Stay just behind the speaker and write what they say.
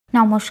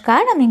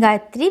নমস্কার, আমি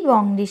গায়ত্রী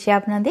বং ডিশে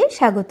আপনাদের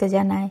স্বাগত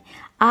জানাই।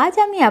 আজ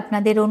আমি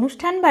আপনাদের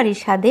অনুষ্ঠান বাড়ির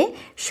স্বাদে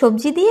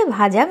সবজি দিয়ে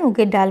ভাজা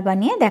মুগের ডাল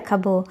বানিয়ে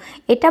দেখাবো।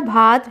 এটা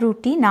ভাত,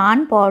 রুটি, নান,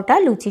 পরোটা,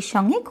 লুচির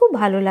সঙ্গে খুব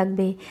ভালো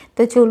লাগবে।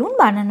 তো চলুন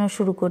বানানো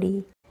শুরু করি।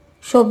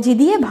 সবজি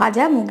দিয়ে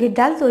ভাজা মুগের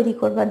ডাল তৈরি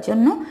করবার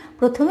জন্য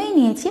প্রথমেই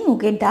নিয়েছি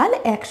মুগের ডাল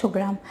 100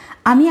 গ্রাম।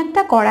 আমি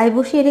একটা কড়াই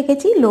বসিয়ে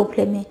রেখেছি লো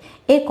ফ্লেমে।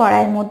 এই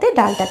কড়াইয়ের মধ্যে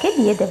ডালটাকে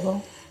দিয়ে দেব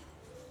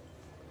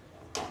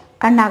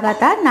আর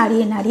লাগাতার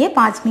নাড়িয়ে নাড়িয়ে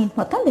 5 মিনিট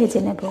মতো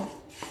ভেজে নেব।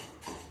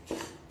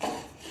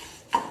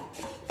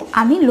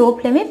 আমি লো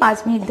ফ্লেমে 5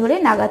 মিনিট ধরে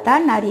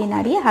লাগাতার নাড়িয়ে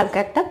নাড়িয়ে হালকা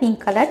একটা পিঙ্ক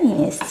কালার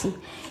নিয়ে এসেছি।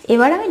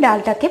 এবার আমি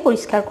ডালটাকে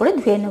পরিষ্কার করে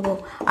ধুয়ে নেব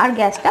আর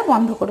গ্যাসটা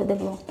বন্ধ করে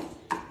দেব।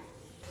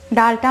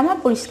 ডালটা আমার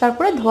পরিষ্কার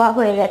করে ধোয়া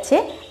হয়ে গেছে।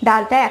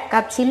 ডালটা 1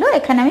 কাপ ছিল,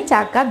 এখানে আমি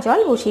 4 কাপ জল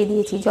বসিয়ে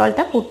দিয়েছি।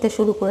 জলটা ফুটতে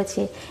শুরু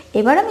করেছে।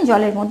 এবার আমি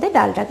জলের মধ্যে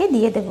ডালটাকে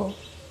দিয়ে দেব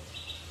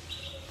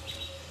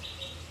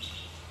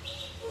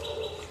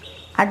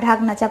আর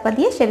ঢাকনা চাপা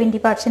দিয়ে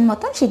 70%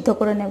 মতন সিদ্ধ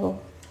করে নেব।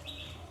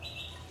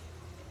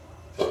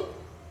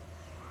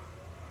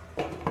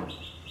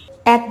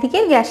 একদিকে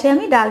গ্যাসে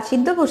আমি ডাল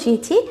সিদ্ধ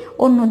বসিয়েছি,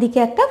 অন্যদিকে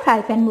একটা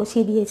ফ্রাই প্যান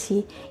বসিয়ে দিয়েছি।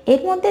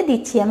 এর মধ্যে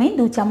দিচ্ছি আমি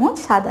 2 চামচ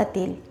সাদা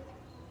তেল।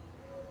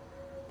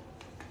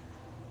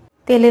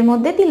 তেলের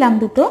মধ্যে দিলাম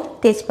 2টো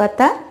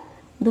তেজপাতা,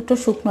 2টো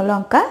শুকনো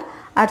লঙ্কা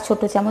আর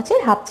ছোট চামচের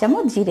 1/2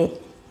 চামচ জিরে।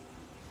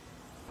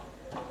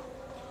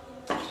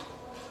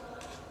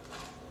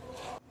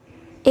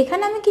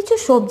 এখানে আমি কিছু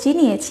সবজি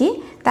নিয়েছি।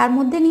 তার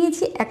মধ্যে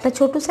নিয়েছি একটা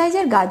ছোট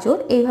সাইজের গাজর,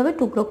 এইভাবে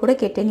টুকরো করে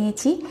কেটে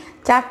নিয়েছি।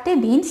 4টে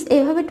বিনস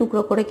এইভাবে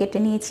টুকরো করে কেটে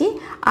নিয়েছি।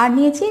 আর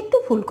নিয়েছি একটু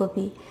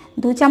ফুলকপি,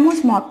 2 চামচ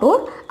মটর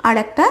আর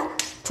একটা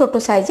ছোট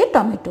সাইজের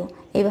টমেটো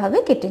এইভাবে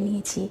কেটে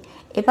নিয়েছি।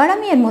 এবার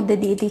আমি এর মধ্যে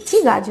দিয়ে দিচ্ছি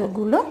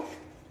গাজরগুলো,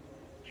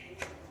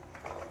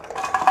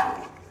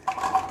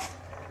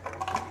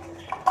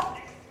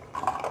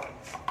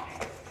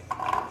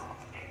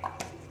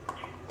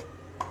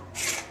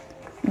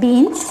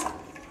 বিনস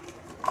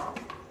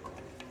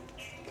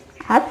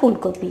আর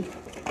ফুলকপি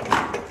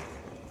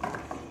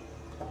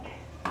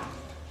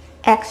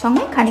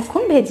একসঙ্গে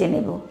খানিকক্ষণ ভেজে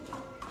নেব।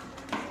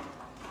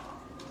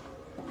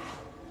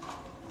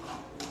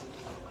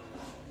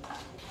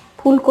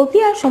 ফুলকপি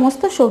আর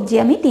সমস্ত সবজি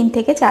আমি 3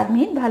 থেকে 4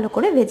 মিনিট ভালো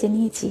করে ভেজে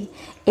নিয়েছি।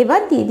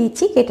 এবার দিয়ে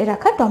দিচ্ছি কেটে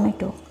রাখা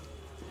টমেটো।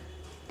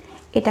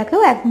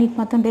 এটাকেও 1 মিনিট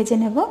মতন ভেজে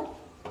নেব।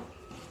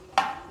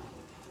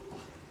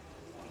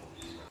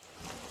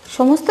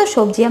 সমস্ত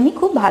সবজি আমি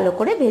খুব ভালো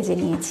করে ভেজে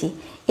নিয়েছি।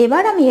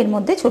 এবার আমি এর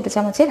মধ্যে ছোট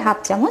চামচের 1/2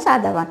 চামচ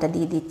আদা বাটা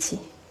দিয়ে দিচ্ছি।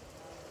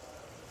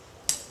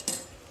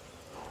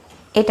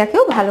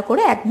 এটাকেও ভালো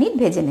করে 1 মিনিট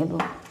ভেজে নেব।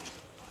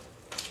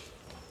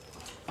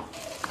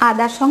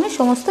 আদার সঙ্গে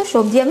সমস্ত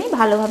সবজি আমি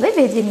ভালোভাবে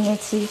ভেজে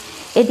নিয়েছি।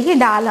 এদিকে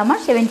ডাল আমার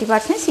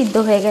 70% সিদ্ধ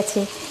হয়ে গেছে।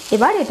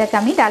 এবার এটাকে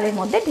আমি ডালের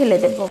মধ্যে ঢেলে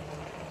দেব।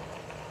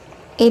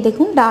 এই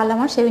দেখুন, ডাল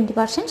আমার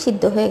 70%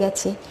 সিদ্ধ হয়ে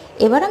গেছে।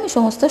 এবার আমি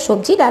সমস্ত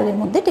সবজি ডালের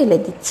মধ্যে ঢেলে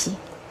দিচ্ছি।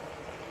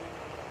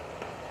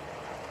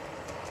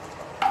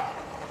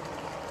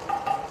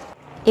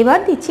 এবার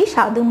দিচ্ছি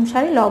স্বাদ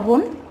অনুসারে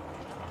লবণ,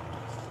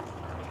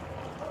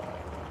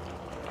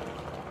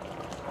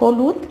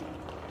 হলুদ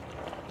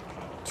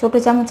ছোট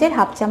চামচের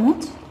 1/2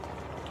 চামচ,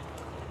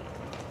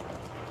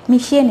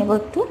 মিশিয়ে নেব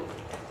একটু।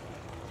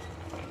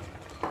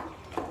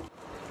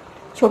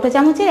 ছোট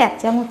চামচের 1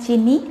 চামচ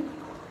চিনি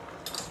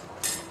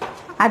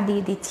আর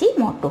দিয়ে দিচ্ছি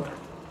মটর,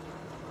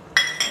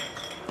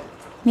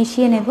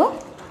 মিশিয়ে নেব।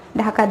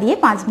 ঢাকা দিয়ে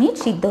 5 মিনিট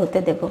সিদ্ধ হতে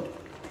দেব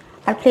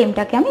আর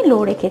ফ্লেমটাকে আমি লো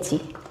রেখেছি।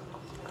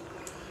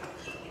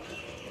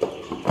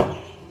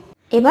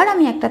 এবার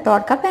আমি একটা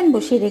তড়কা প্যান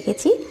বসিয়ে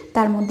রেখেছি,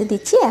 তার মধ্যে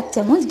দিচ্ছি 1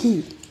 চামচ ঘি।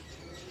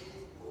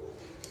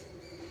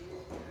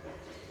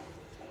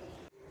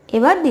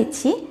 এবার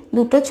দিচ্ছি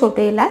 2টো ছোট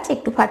এলাচ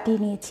একটু ফাটিয়ে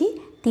নিয়েছি,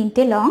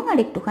 3টে লং আর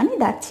একটুখানি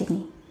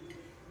দারচিনি।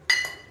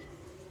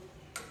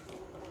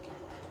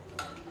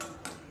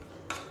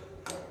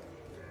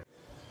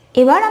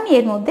 এবার আমি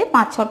এর মধ্যে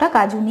 5-6টা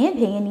কাজু নিয়ে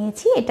ভেঙে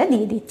নিয়েছি, এটা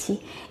দিয়ে দিচ্ছি।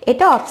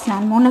 এটা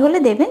অপশনাল, মনে হলে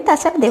দেবেন,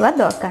 তাছাড়া দেওয়ার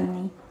দরকার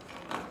নেই।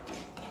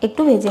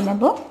 একটু ভেজে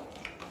নেব।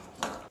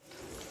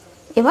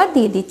 এবার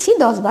দিয়ে দিচ্ছি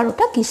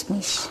 10-12টা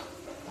কিশমিশ,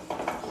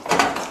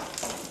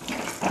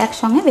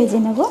 একসঙ্গে ভেজে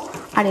নেব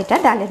আর এটা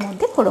ডালের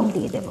মধ্যে ফোড়ন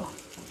দিয়ে দেব।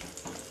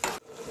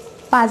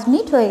 5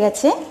 মিনিট হয়ে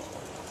গেছে,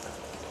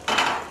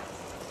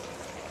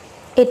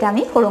 এটা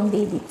আমি ফোড়ন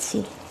দিয়ে দিচ্ছি।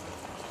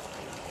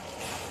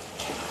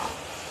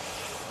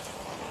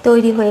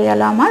 তৈরি হয়ে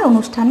গেল আমার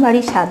অনুষ্ঠান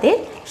বাড়ির স্বাদের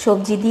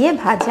সবজি দিয়ে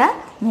ভাজা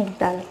মুগ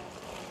ডাল।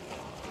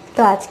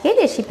 তো আজকের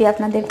রেসিপি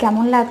আপনাদের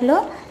কেমন লাগলো?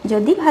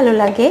 যদি ভালো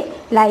লাগে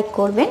লাইক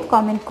করবেন,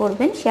 কমেন্ট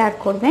করবেন, শেয়ার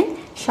করবেন,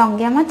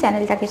 সঙ্গে আমার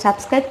চ্যানেলটাকে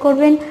সাবস্ক্রাইব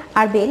করবেন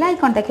আর বেল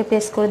আইকনটাকে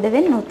প্রেস করে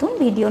দেবেন নতুন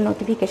ভিডিও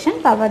নোটিফিকেশন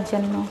পাওয়ার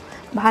জন্য।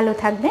 ভালো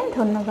থাকবেন,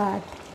 ধন্যবাদ।